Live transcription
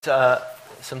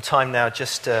Some time now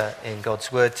just in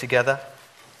God's Word together.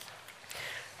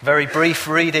 Very brief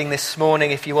reading this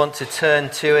morning if you want to turn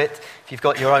to it. If you've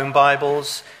got your own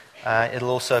Bibles,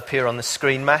 it'll also appear on the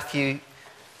screen. Matthew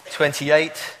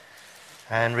 28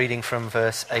 and reading from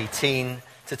verse 18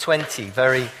 to 20.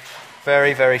 Very,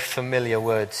 very, very familiar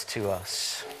words to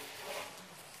us.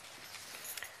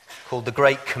 Called the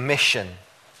Great Commission.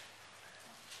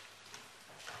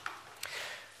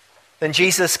 Then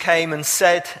Jesus came and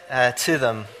said to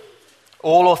them,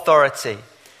 "All authority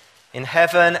in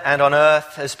heaven and on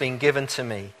earth has been given to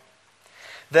me.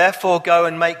 Therefore go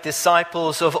and make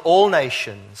disciples of all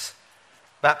nations,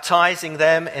 baptizing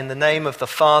them in the name of the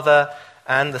Father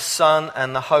and the Son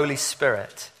and the Holy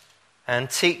Spirit,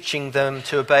 and teaching them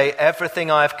to obey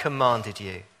everything I have commanded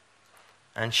you.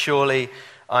 And surely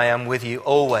I am with you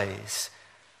always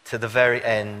to the very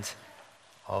end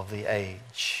of the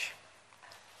age."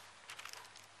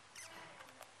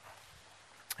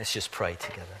 Let's just pray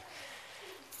together.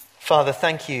 Father,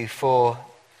 thank you for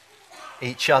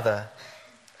each other.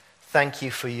 Thank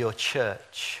you for your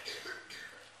church.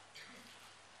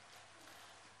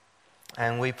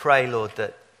 And we pray, Lord,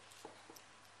 that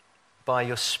by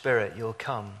your Spirit you'll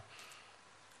come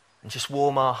and just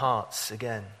warm our hearts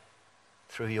again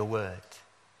through your word.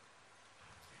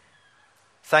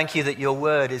 Thank you that your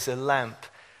word is a lamp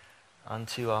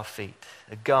unto our feet,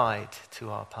 a guide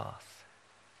to our path.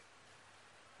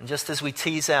 And just as we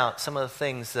tease out some of the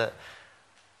things that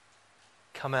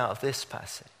come out of this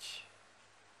passage,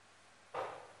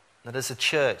 that as a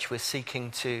church we're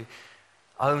seeking to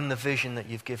own the vision that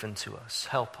you've given to us.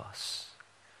 Help us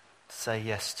to say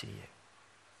yes to you.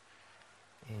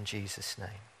 In Jesus'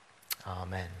 name,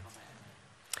 amen.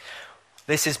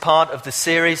 This is part of the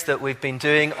series that we've been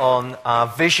doing on our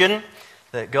vision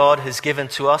that God has given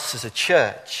to us as a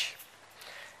church.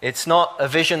 It's not a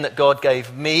vision that God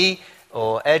gave me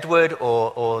or Edward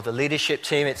or the leadership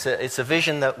team. It's a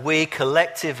vision that we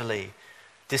collectively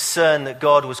discern that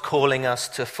God was calling us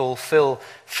to fulfill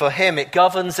for him. It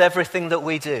governs everything that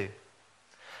we do.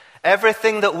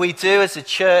 Everything that we do as a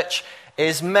church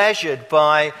is measured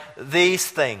by these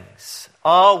things.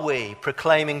 Are we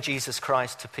proclaiming Jesus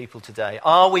Christ to people today?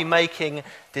 Are we making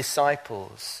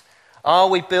disciples? Are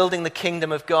we building the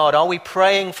kingdom of God? Are we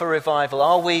praying for revival?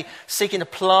 Are we seeking to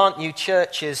plant new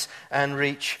churches and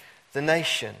reach the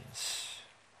nations?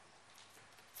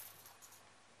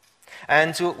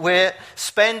 And we're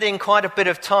spending quite a bit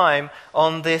of time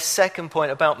on this second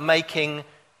point about making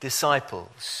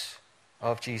disciples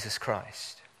of Jesus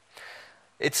Christ.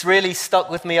 It's really stuck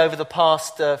with me over the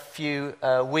past few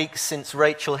weeks since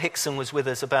Rachel Hickson was with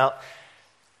us about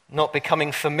not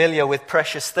becoming familiar with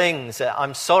precious things.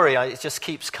 I'm sorry, it just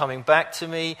keeps coming back to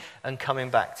me and coming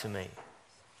back to me.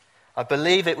 I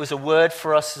believe it was a word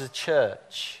for us as a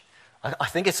church. I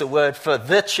think it's a word for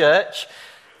the church,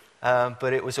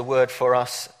 but it was a word for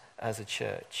us as a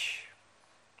church.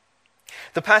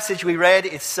 The passage we read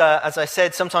is, as I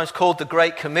said, sometimes called the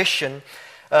Great Commission.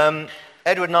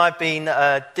 Edward and I have been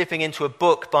dipping into a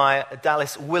book by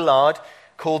Dallas Willard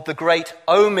called The Great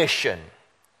Omission.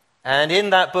 And in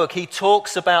that book, he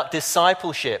talks about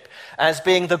discipleship as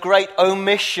being the great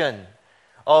omission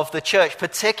of the church,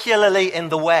 particularly in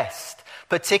the West.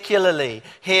 Particularly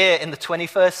here in the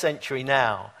 21st century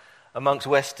now, amongst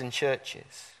Western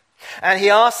churches. And he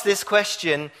asks this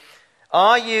question: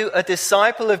 are you a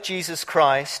disciple of Jesus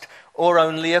Christ or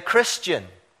only a Christian?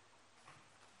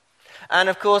 And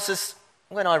of course,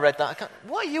 when I read that, I go,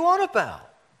 what are you on about?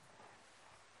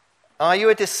 Are you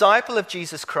a disciple of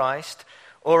Jesus Christ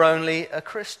or only a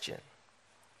Christian?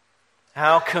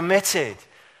 How committed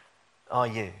are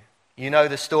you? You know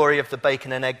the story of the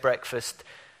bacon and egg breakfast.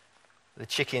 The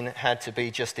chicken had to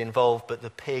be just involved, but the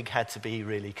pig had to be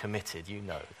really committed. You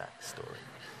know that story.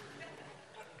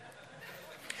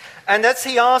 And as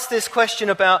he asked this question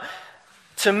about,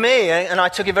 to me, and I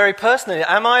took it very personally,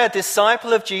 am I a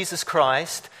disciple of Jesus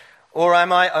Christ or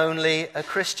am I only a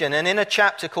Christian? And in a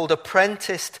chapter called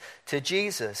Apprenticed to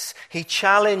Jesus, he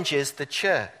challenges the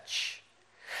church.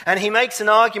 And he makes an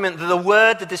argument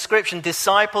that the description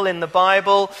disciple in the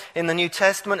Bible, in the New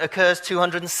Testament, occurs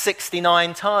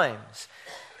 269 times.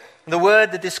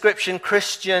 The description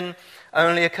Christian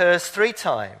only occurs 3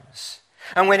 times.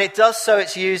 And when it does so,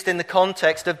 it's used in the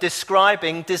context of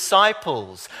describing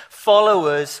disciples,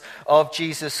 followers of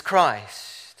Jesus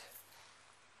Christ.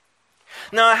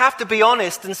 Now, I have to be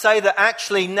honest and say that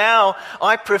actually now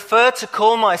I prefer to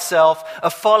call myself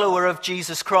a follower of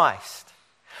Jesus Christ.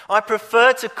 I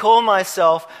prefer to call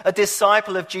myself a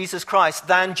disciple of Jesus Christ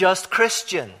than just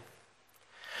Christian.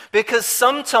 Because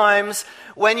sometimes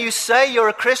when you say you're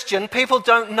a Christian, people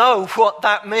don't know what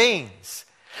that means.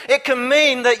 It can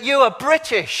mean that you are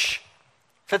British.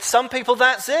 For some people,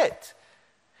 that's it.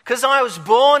 Because I was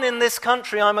born in this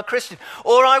country, I'm a Christian.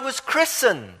 Or I was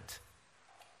christened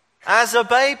as a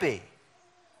baby,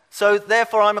 so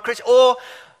therefore I'm a Christian. Or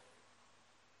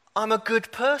I'm a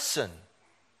good person.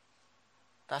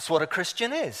 That's what a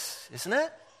Christian is, isn't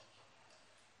it?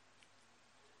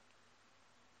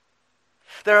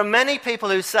 There are many people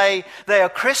who say they are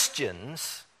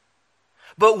Christians,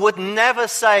 but would never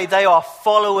say they are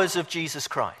followers of Jesus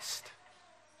Christ.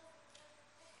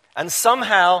 And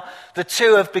somehow the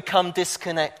two have become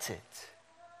disconnected.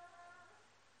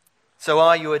 So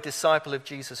are you a disciple of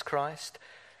Jesus Christ,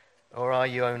 or are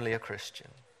you only a Christian?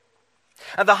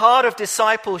 At the heart of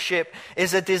discipleship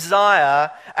is a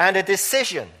desire and a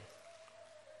decision.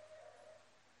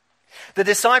 The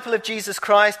disciple of Jesus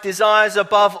Christ desires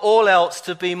above all else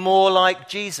to be more like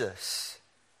Jesus.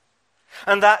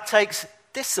 And that takes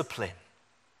discipline,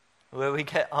 where we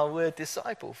get our word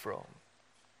disciple from.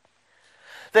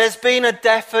 There's been a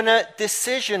definite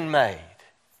decision made.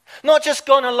 Not just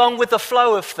gone along with the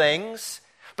flow of things,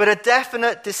 but a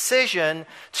definite decision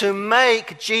to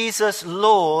make Jesus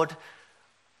Lord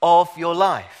of your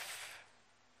life.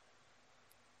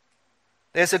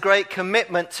 There's a great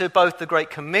commitment to both the Great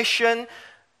Commission,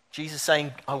 Jesus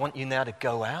saying, I want you now to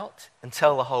go out and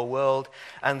tell the whole world,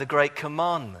 and the Great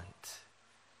Commandment,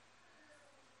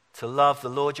 to love the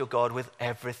Lord your God with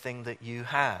everything that you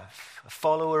have. A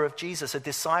follower of Jesus, a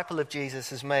disciple of Jesus,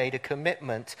 has made a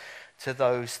commitment to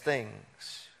those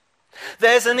things.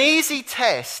 There's an easy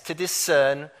test to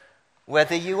discern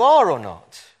whether you are or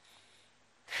not.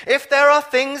 If there are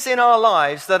things in our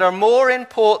lives that are more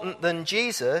important than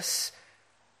Jesus,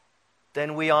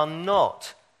 then we are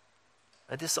not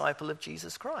a disciple of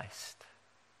Jesus Christ.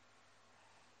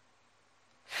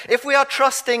 If we are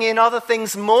trusting in other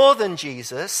things more than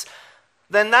Jesus,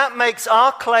 then that makes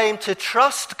our claim to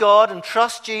trust God and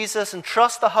trust Jesus and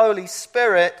trust the Holy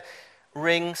Spirit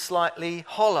ring slightly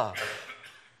hollow.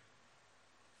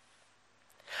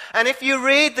 And if you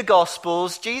read the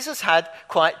Gospels, Jesus had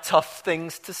quite tough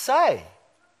things to say.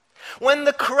 When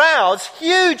the crowds,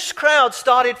 huge crowds,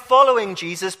 started following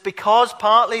Jesus because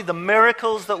partly the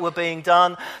miracles that were being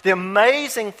done, the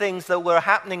amazing things that were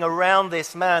happening around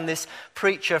this man, this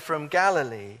preacher from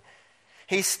Galilee,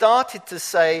 he started to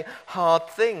say hard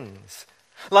things.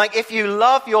 Like, if you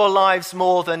love your lives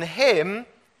more than him,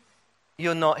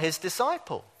 you're not his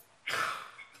disciple.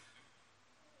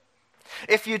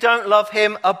 If you don't love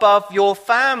him above your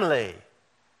family,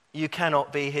 you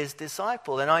cannot be his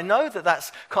disciple. And I know that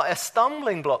that's quite a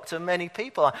stumbling block to many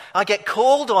people. I get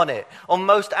called on it on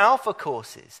most Alpha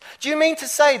courses. Do you mean to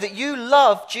say that you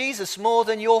love Jesus more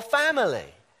than your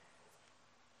family?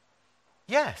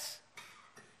 Yes.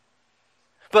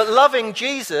 But loving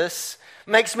Jesus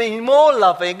makes me more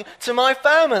loving to my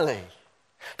family.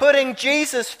 Putting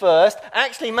Jesus first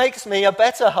actually makes me a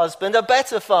better husband, a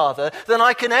better father than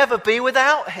I can ever be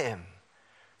without him.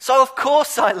 So of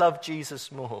course I love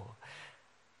Jesus more.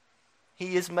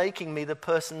 He is making me the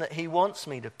person that he wants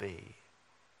me to be.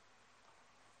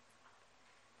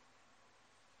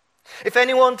 If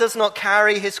anyone does not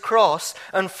carry his cross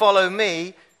and follow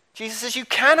me, Jesus says, you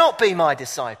cannot be my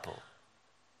disciple.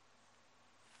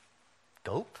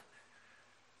 Gulp.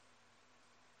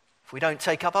 If we don't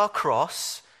take up our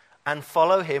cross and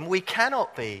follow him, we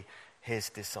cannot be his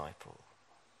disciple.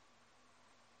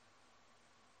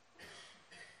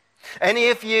 Any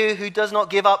of you who does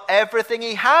not give up everything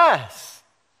he has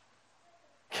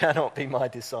cannot be my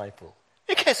disciple.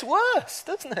 It gets worse,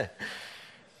 doesn't it?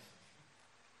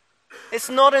 It's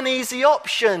not an easy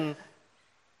option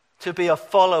to be a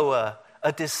follower,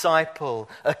 a disciple,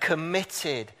 a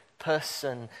committed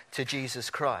person to Jesus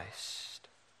Christ.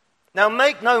 Now,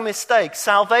 make no mistake,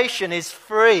 salvation is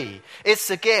free. It's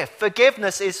a gift.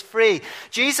 Forgiveness is free.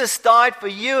 Jesus died for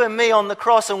you and me on the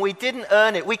cross, and we didn't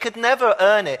earn it. We could never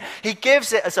earn it. He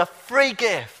gives it as a free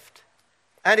gift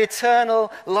and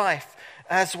eternal life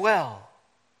as well.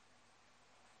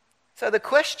 So the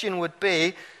question would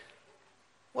be,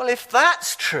 well, if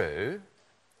that's true,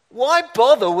 why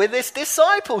bother with this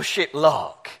discipleship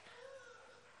lark?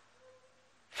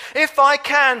 If I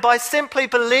can, by simply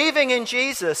believing in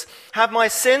Jesus, have my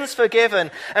sins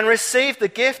forgiven and receive the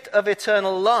gift of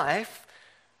eternal life,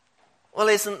 well,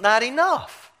 isn't that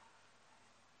enough?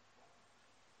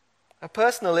 A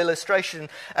personal illustration,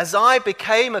 as I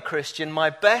became a Christian, my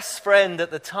best friend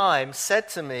at the time said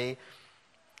to me,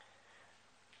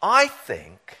 I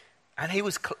think, and he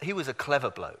was a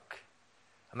clever bloke.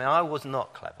 I mean, I was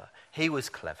not clever. He was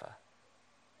clever.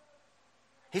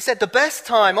 He said the best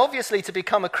time, obviously, to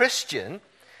become a Christian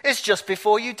is just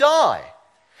before you die.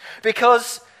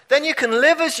 Because then you can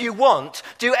live as you want,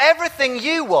 do everything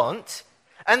you want,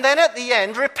 and then at the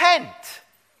end repent.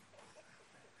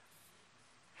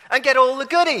 And get all the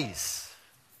goodies.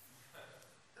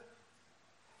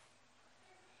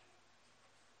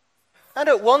 And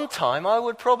at one time I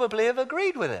would probably have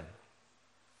agreed with him.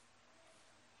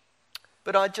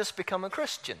 But I'd just become a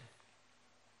Christian.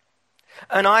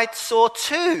 And I saw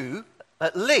two,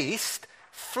 at least,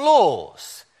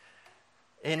 flaws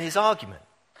in his argument.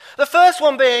 The first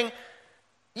one being,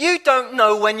 you don't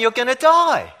know when you're going to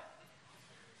die.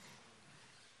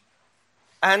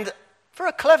 And for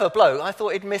a clever bloke, I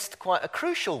thought he'd missed quite a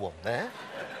crucial one there.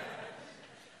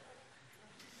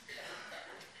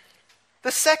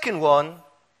 The second one,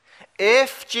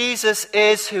 if Jesus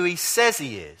is who he says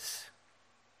he is,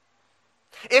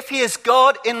 if he is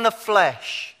God in the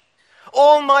flesh,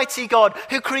 Almighty God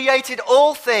who created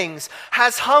all things,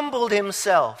 has humbled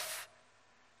himself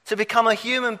to become a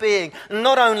human being,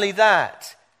 not only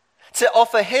that, to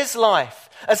offer his life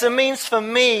as a means for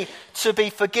me to be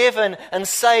forgiven and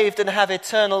saved and have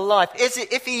eternal life.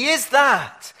 If he is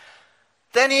that,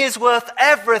 then he is worth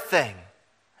everything.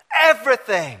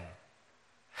 Everything.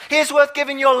 He is worth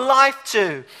giving your life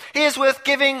to. He is worth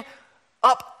giving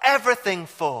up everything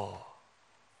for.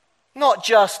 Not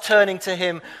just turning to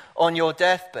him on your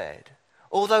deathbed,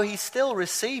 although he still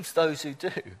receives those who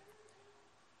do.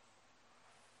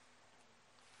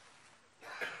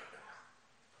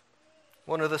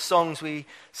 One of the songs we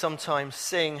sometimes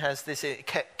sing has this, it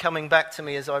kept coming back to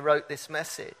me as I wrote this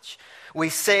message. We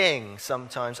sing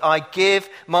sometimes, I give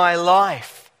my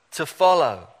life to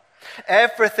follow.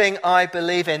 Everything I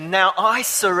believe in, now I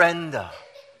surrender.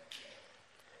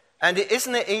 And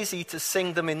isn't it easy to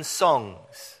sing them in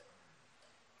songs,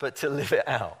 but to live it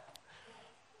out?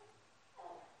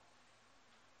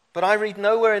 But I read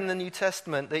nowhere in the New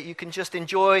Testament that you can just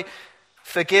enjoy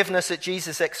forgiveness at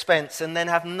Jesus' expense and then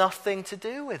have nothing to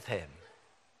do with him.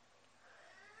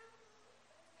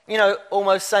 You know,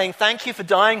 almost saying, thank you for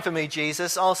dying for me,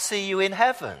 Jesus, I'll see you in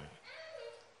heaven.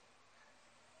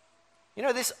 You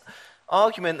know, this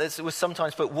argument that was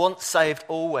sometimes put, once saved,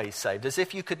 always saved, as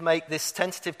if you could make this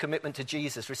tentative commitment to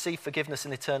Jesus, receive forgiveness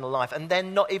and eternal life, and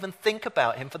then not even think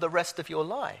about him for the rest of your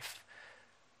life.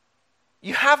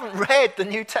 You haven't read the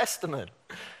New Testament.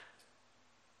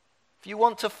 If you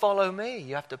want to follow me,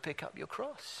 you have to pick up your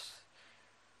cross.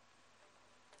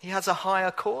 He has a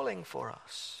higher calling for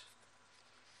us.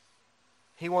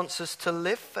 He wants us to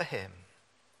live for him,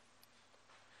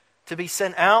 to be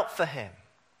sent out for him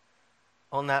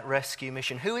on that rescue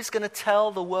mission. Who is going to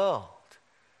tell the world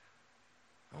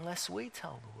unless we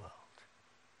tell the world?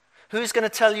 Who's going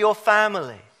to tell your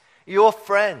family, your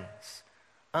friends,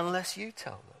 unless you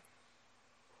tell them?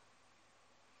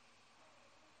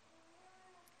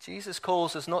 Jesus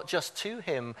calls us not just to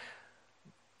him,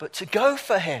 but to go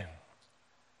for him,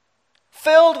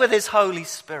 filled with his Holy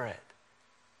Spirit,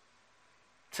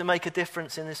 to make a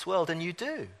difference in this world. And you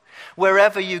do.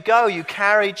 Wherever you go, you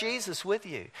carry Jesus with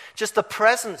you. Just the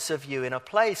presence of you in a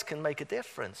place can make a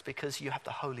difference because you have the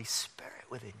Holy Spirit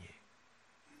within you.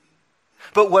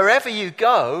 But wherever you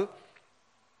go,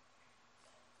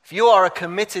 if you are a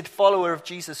committed follower of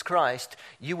Jesus Christ,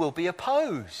 you will be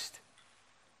opposed.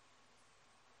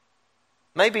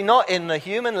 Maybe not in the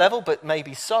human level, but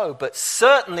maybe so. But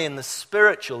certainly in the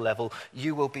spiritual level,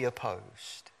 you will be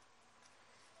opposed.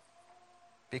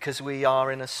 Because we are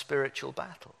in a spiritual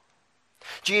battle.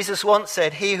 Jesus once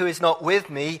said, he who is not with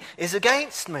me is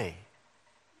against me.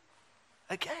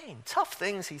 Again, tough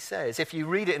things he says. If you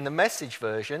read it in the Message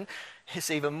version,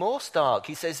 it's even more stark.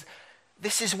 He says,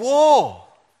 this is war.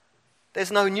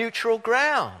 There's no neutral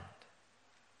ground.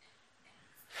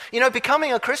 You know,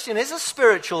 becoming a Christian is a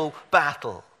spiritual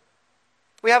battle.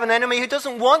 We have an enemy who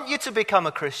doesn't want you to become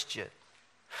a Christian.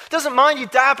 Doesn't mind you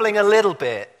dabbling a little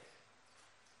bit.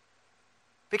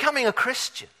 Becoming a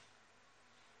Christian.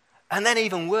 And then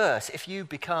even worse, if you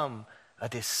become a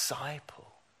disciple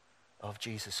of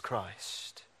Jesus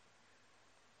Christ.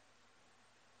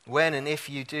 When and if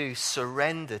you do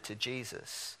surrender to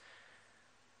Jesus,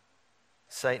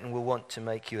 Satan will want to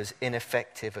make you as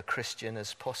ineffective a Christian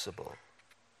as possible.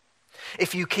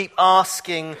 If you keep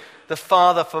asking the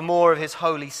Father for more of his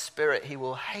Holy Spirit, he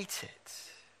will hate it.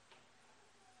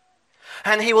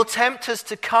 And he will tempt us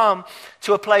to come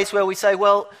to a place where we say,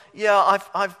 well, yeah,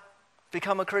 I've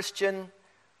become a Christian,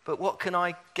 but what can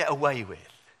I get away with?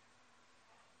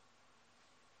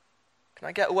 Can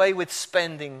I get away with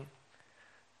spending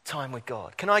time with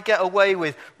God? Can I get away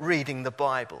with reading the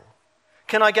Bible?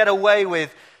 Can I get away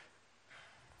with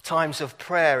times of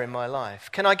prayer in my life?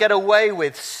 Can I get away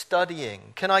with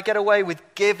studying? Can I get away with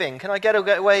giving? Can I get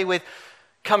away with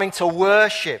coming to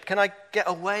worship? Can I get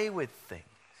away with things?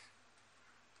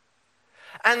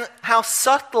 And how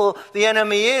subtle the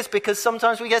enemy is, because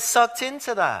sometimes we get sucked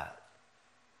into that.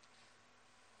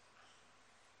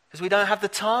 Because we don't have the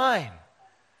time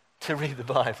to read the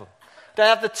Bible. We don't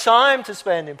have the time to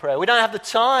spend in prayer. We don't have the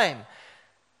time.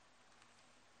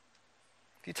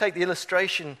 If you take the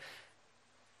illustration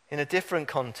in a different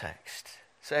context,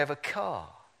 say of a car.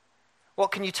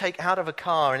 What can you take out of a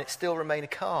car and it still remain a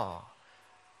car?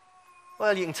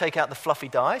 Well, you can take out the fluffy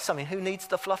dice. I mean, who needs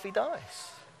the fluffy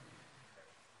dice?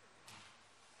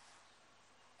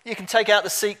 You can take out the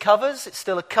seat covers, it's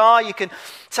still a car. You can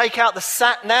take out the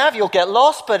sat nav, you'll get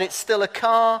lost, but it's still a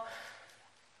car.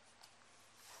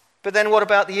 But then what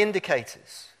about the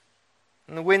indicators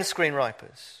and the windscreen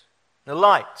wipers, the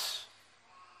lights,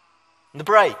 and the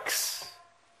brakes,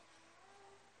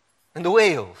 and the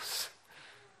wheels?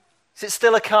 Is it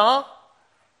still a car?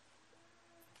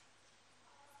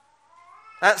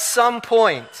 At some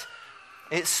point,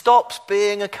 it stops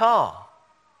being a car.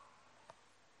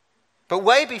 But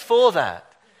way before that,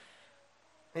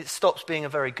 it stops being a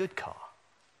very good car.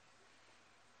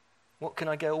 What can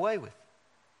I get away with?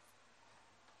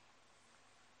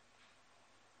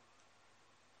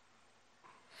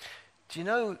 Do you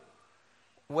know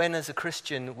when as a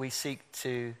Christian we seek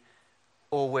to,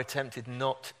 or we're tempted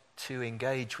not to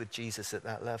engage with Jesus at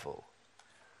that level?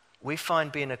 We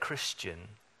find being a Christian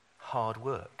hard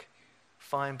work.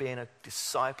 Find being a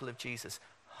disciple of Jesus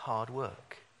hard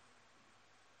work.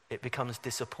 It becomes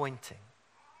disappointing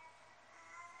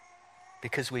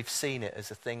because we've seen it as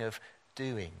a thing of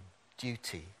doing,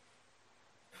 duty,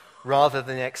 rather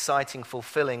than the exciting,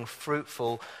 fulfilling,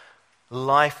 fruitful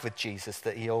life with Jesus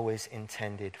that he always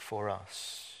intended for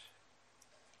us.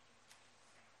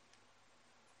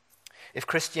 If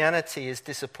Christianity is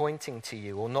disappointing to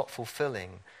you or not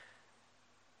fulfilling,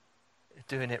 you're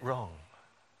doing it wrong.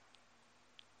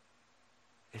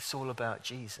 It's all about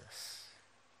Jesus.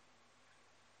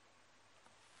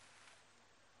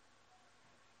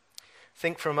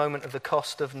 Think for a moment of the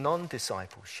cost of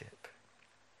non-discipleship.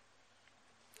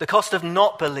 The cost of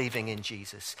not believing in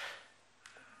Jesus.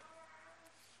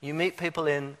 You meet people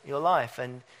in your life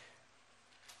and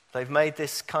they've made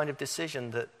this kind of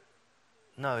decision that,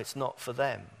 no, it's not for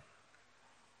them.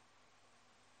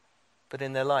 But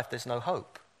in their life there's no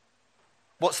hope.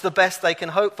 What's the best they can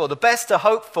hope for? The best to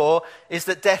hope for is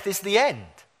that death is the end.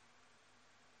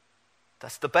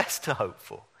 That's the best to hope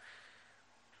for.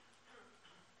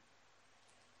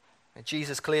 And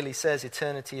Jesus clearly says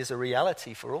eternity is a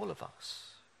reality for all of us.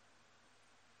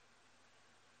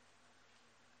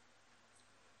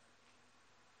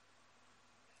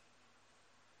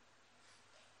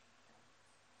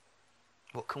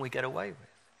 What can we get away with?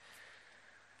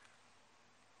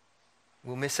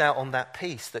 We'll miss out on that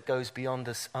peace that goes beyond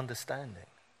us understanding.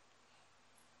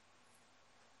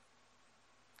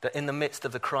 That in the midst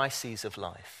of the crises of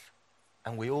life,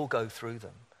 and we all go through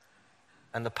them,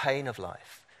 and the pain of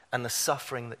life, and the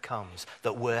suffering that comes,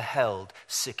 that we're held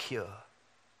secure.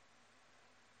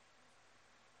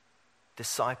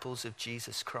 Disciples of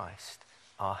Jesus Christ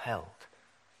are held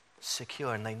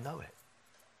secure, and they know it.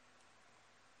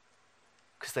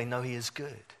 Because they know he is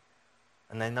good,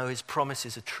 and they know his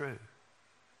promises are true.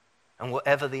 And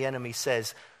whatever the enemy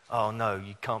says, oh no,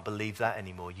 you can't believe that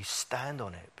anymore, you stand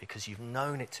on it because you've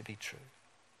known it to be true.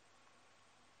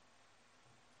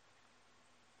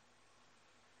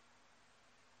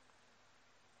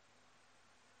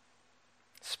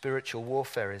 Spiritual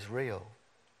warfare is real.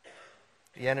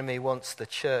 The enemy wants the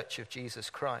church of Jesus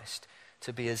Christ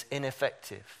to be as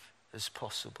ineffective as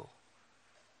possible.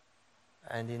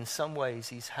 And in some ways,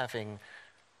 he's having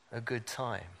a good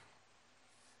time.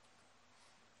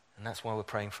 And that's why we're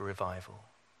praying for revival.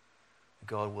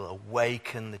 God will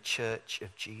awaken the church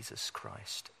of Jesus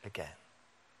Christ again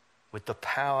with the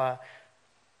power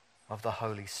of the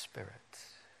Holy Spirit.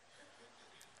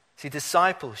 See,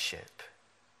 discipleship,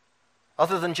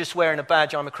 other than just wearing a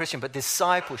badge, I'm a Christian, but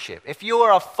discipleship, if you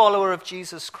are a follower of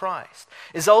Jesus Christ,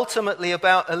 is ultimately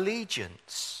about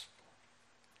allegiance.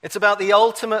 It's about the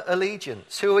ultimate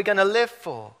allegiance. Who are we going to live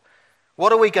for?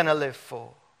 What are we going to live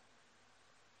for?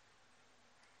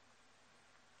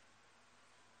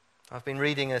 I've been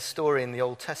reading a story in the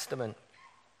Old Testament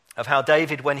of how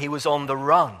David, when he was on the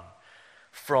run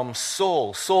from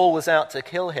Saul was out to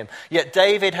kill him. Yet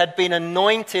David had been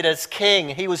anointed as king.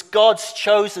 He was God's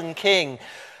chosen king.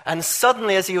 And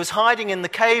suddenly, as he was hiding in the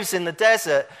caves in the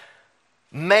desert,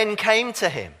 men came to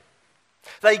him.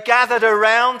 They gathered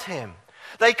around him.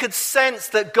 They could sense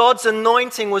that God's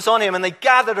anointing was on him, and they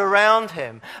gathered around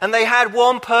him. And they had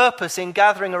one purpose in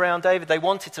gathering around David. They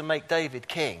wanted to make David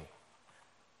king.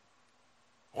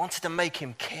 Wanted to make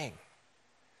him king.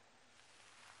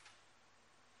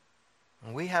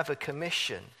 And we have a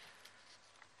commission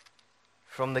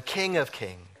from the King of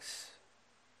Kings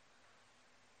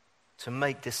to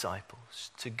make disciples,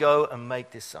 to go and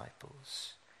make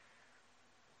disciples,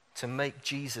 to make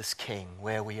Jesus king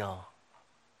where we are.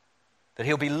 That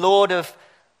he'll be Lord of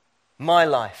my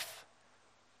life,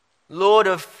 Lord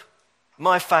of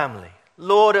my family,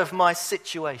 Lord of my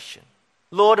situation,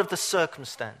 Lord of the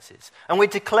circumstances. And we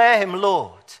declare him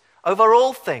Lord over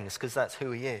all things because that's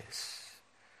who he is.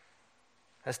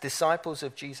 As disciples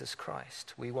of Jesus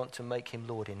Christ, we want to make him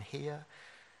Lord in here,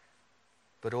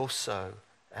 but also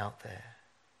out there,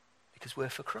 because we're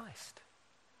for Christ.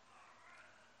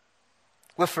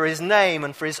 We're for his name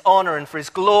and for his honor and for his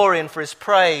glory and for his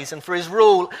praise and for his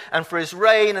rule and for his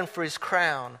reign and for his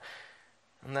crown.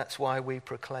 And that's why we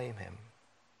proclaim him.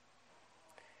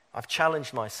 I've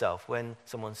challenged myself when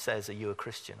someone says, "Are you a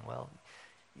Christian?" Well,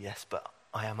 yes, but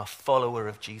I am a follower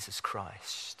of Jesus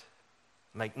Christ.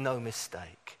 Make no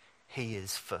mistake, he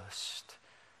is first.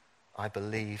 I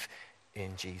believe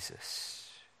in Jesus.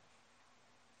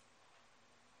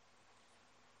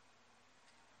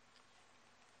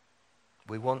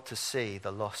 We want to see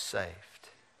the lost saved,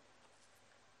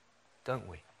 don't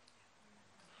we?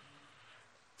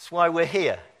 That's why we're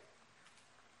here.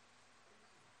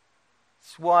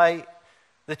 It's why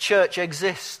the church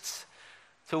exists,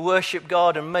 to worship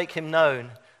God and make him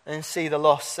known and see the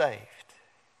lost saved.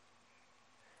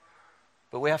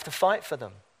 But we have to fight for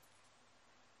them.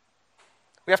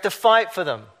 We have to fight for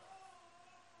them.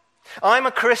 I'm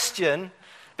a Christian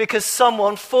because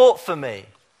someone fought for me.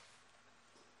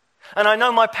 And I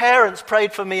know my parents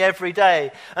prayed for me every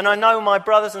day. And I know my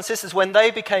brothers and sisters, when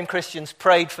they became Christians,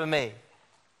 prayed for me.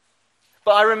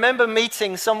 But I remember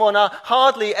meeting someone I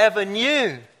hardly ever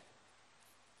knew.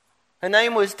 Her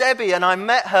name was Debbie, and I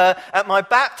met her at my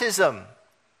baptism.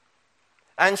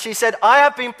 And she said, "I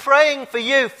have been praying for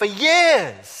you for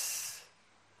years."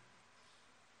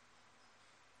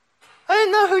 I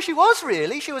didn't know who she was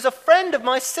really. She was a friend of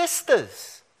my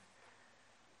sister's.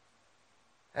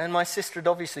 And my sister had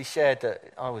obviously shared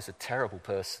that I was a terrible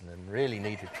person and really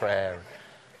needed prayer.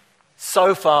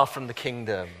 So far from the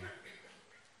kingdom.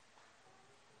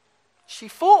 She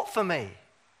fought for me.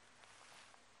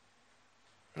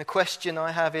 And the question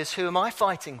I have is, who am I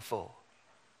fighting for?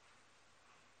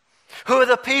 Who are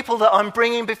the people that I'm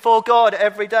bringing before God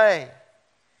every day?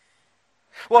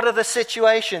 What are the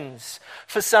situations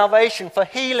for salvation, for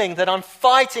healing that I'm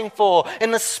fighting for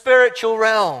in the spiritual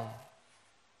realm?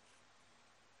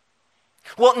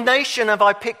 What nation have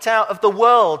I picked out of the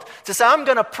world to say, I'm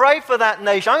going to pray for that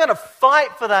nation, I'm going to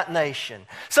fight for that nation?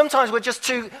 Sometimes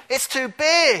it's too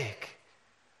big.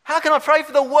 How can I pray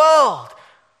for the world?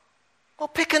 Well,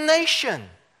 pick a nation.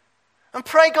 And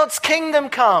pray God's kingdom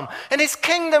come, and his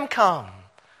kingdom come,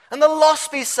 and the lost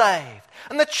be saved,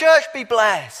 and the church be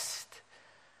blessed.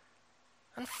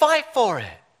 And fight for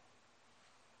it.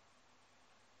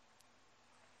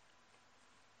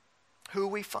 Who are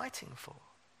we fighting for?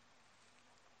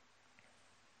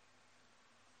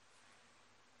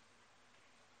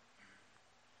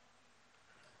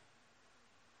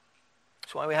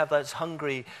 That's why we have those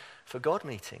hungry for God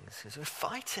meetings, because we're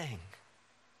fighting.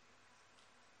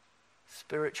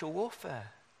 Spiritual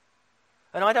warfare.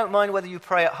 And I don't mind whether you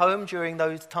pray at home during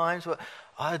those times, but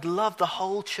I'd love the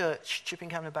whole church, Chipping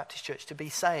Campden Baptist Church, to be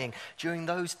saying during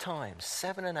those times,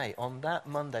 7 and 8, on that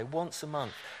Monday, once a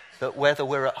month, that whether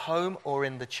we're at home or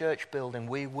in the church building,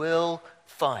 we will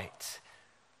fight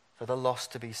for the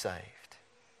lost to be saved,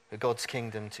 for God's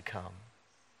kingdom to come.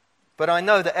 But I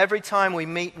know that every time we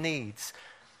meet needs,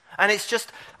 and it's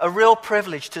just a real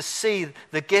privilege to see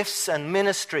the gifts and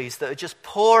ministries that are just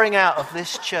pouring out of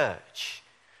this church.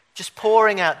 Just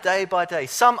pouring out day by day.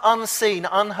 Some unseen,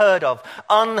 unheard of,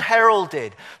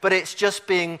 unheralded. But it's just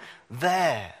being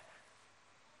there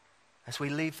as we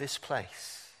leave this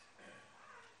place.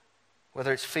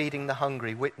 Whether it's feeding the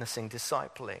hungry, witnessing,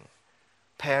 discipling,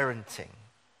 parenting,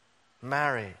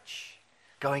 marriage,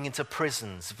 going into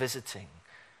prisons, visiting.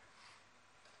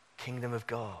 Kingdom of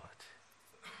God.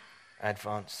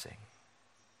 Advancing.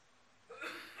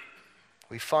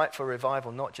 We fight for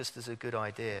revival not just as a good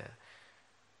idea,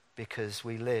 because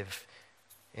we live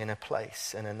in a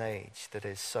place and an age that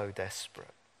is so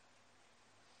desperate.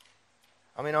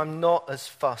 I mean, I'm not as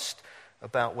fussed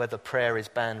about whether prayer is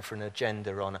banned for an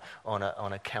agenda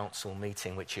on a council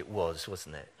meeting, which it was,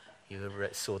 wasn't it? You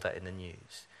saw that in the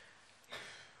news.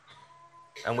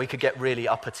 And we could get really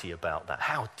uppity about that.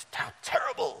 How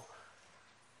terrible!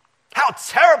 How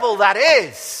terrible that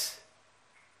is!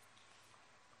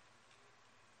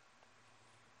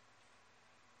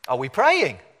 Are we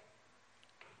praying?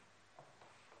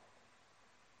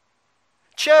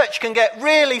 Church can get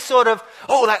really sort of,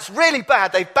 oh, that's really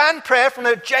bad. They've banned prayer from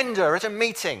the agenda at a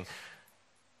meeting.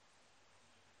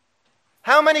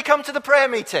 How many come to the prayer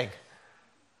meeting?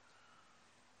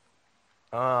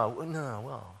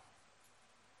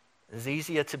 It's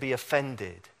easier to be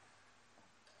offended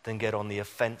than get on the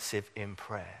offensive in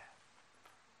prayer.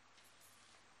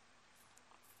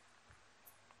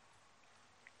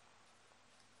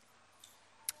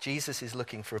 Jesus is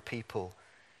looking for a people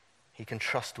he can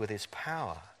trust with his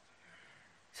power.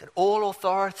 He said, all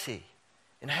authority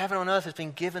in heaven and on earth has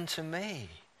been given to me.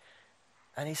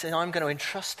 And he said, I'm going to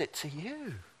entrust it to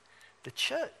you, the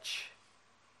church.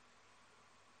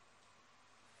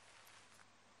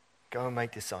 Go and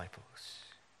make disciples.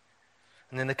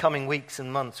 And in the coming weeks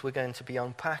and months, we're going to be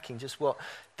unpacking just what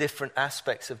different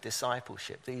aspects of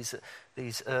discipleship,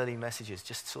 these early messages,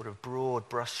 just sort of broad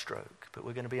brushstroke, but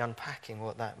we're going to be unpacking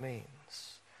what that means.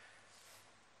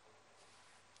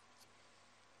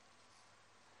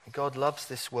 God loves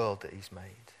this world that he's made.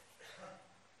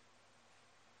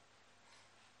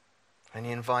 And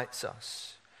he invites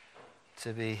us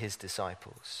to be his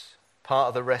disciples, part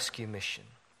of the rescue mission.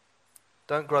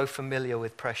 Don't grow familiar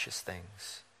with precious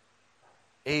things.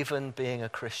 Even being a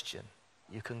Christian,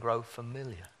 you can grow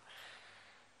familiar.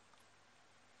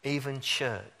 Even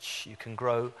church, you can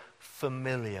grow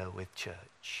familiar with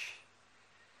church.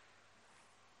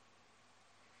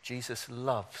 Jesus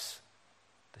loves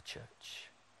the church.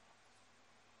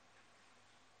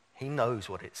 He knows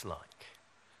what it's like.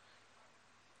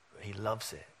 But he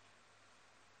loves it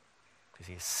because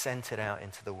he has sent it out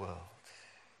into the world.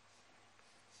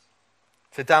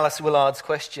 To Dallas Willard's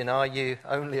question, are you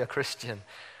only a Christian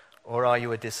or are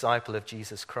you a disciple of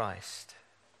Jesus Christ?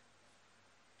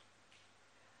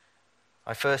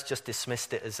 I first just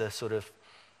dismissed it as a sort of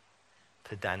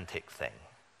pedantic thing,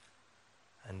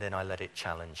 and then I let it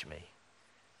challenge me.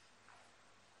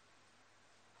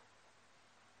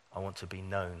 I want to be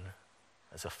known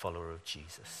as a follower of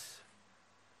Jesus.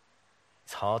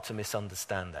 It's hard to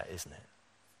misunderstand that, isn't it?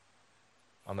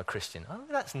 I'm a Christian. Oh,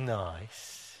 that's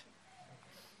nice.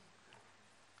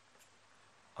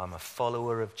 I'm a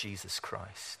follower of Jesus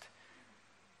Christ.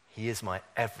 He is my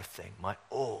everything, my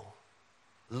all,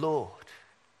 Lord.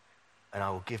 And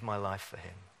I will give my life for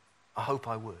him. I hope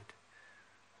I would,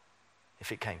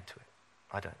 if it came to it.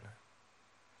 I don't know.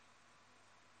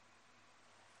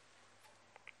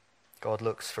 God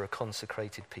looks for a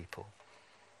consecrated people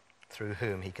through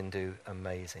whom he can do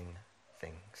amazing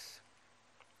things.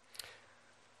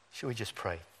 Shall we just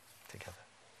pray together?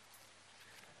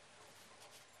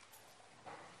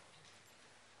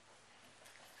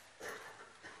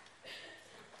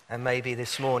 And maybe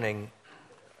this morning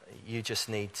you just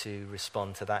need to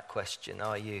respond to that question.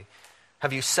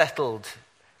 Have you settled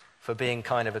for being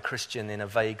kind of a Christian in a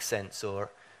vague sense, or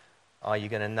are you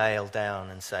going to nail down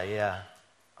and say, yeah,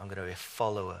 I'm going to be a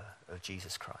follower of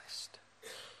Jesus Christ,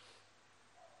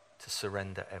 to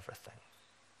surrender everything,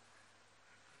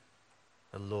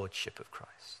 the lordship of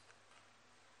Christ.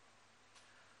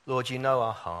 Lord, you know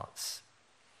our hearts.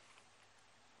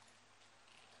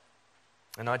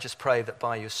 And I just pray that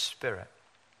by your Spirit,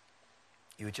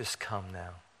 you would just come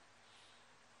now.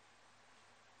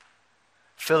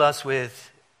 Fill us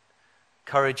with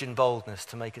courage and boldness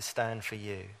to make a stand for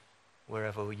you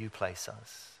wherever you place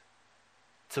us.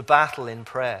 To battle in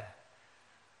prayer,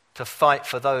 to fight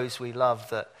for those we love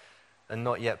that are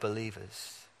not yet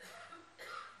believers,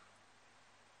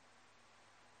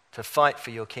 to fight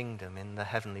for your kingdom in the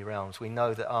heavenly realms. We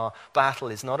know that our battle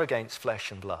is not against flesh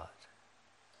and blood,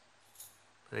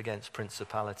 but against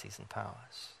principalities and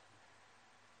powers.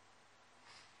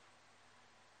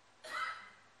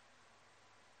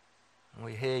 And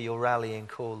we hear your rallying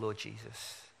call, Lord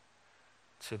Jesus,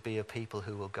 to be a people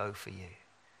who will go for you.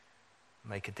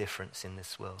 Make a difference in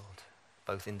this world,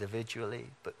 both individually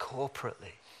but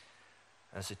corporately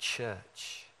as a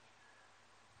church,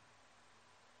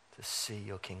 to see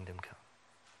your kingdom come.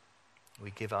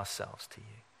 We give ourselves to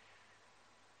you.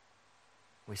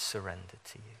 We surrender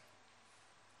to you.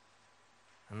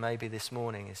 And maybe this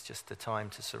morning is just the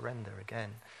time to surrender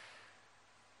again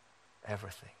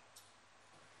everything.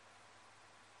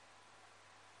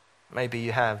 Maybe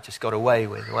you have just got away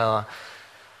with, well,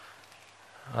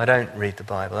 I don't read the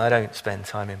Bible, I don't spend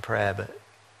time in prayer, but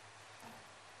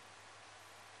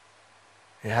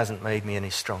it hasn't made me any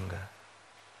stronger.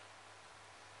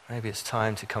 Maybe it's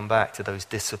time to come back to those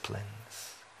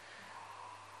disciplines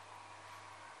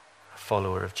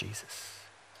follower of Jesus.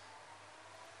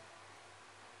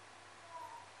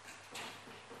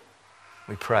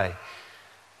 We pray,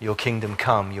 your kingdom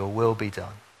come, your will be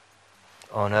done,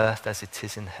 on earth as it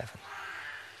is in heaven.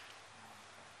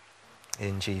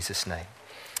 In Jesus' name,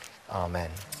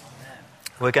 amen.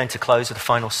 We're going to close with a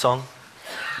final song.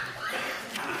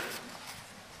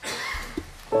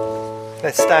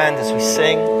 Let's stand as we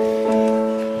sing.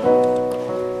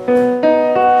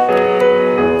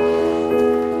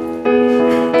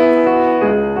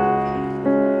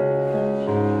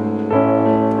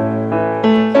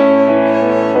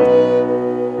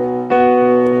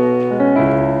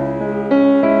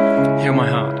 Heal my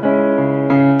heart.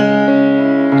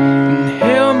 And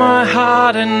heal my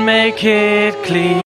heart and make it clean.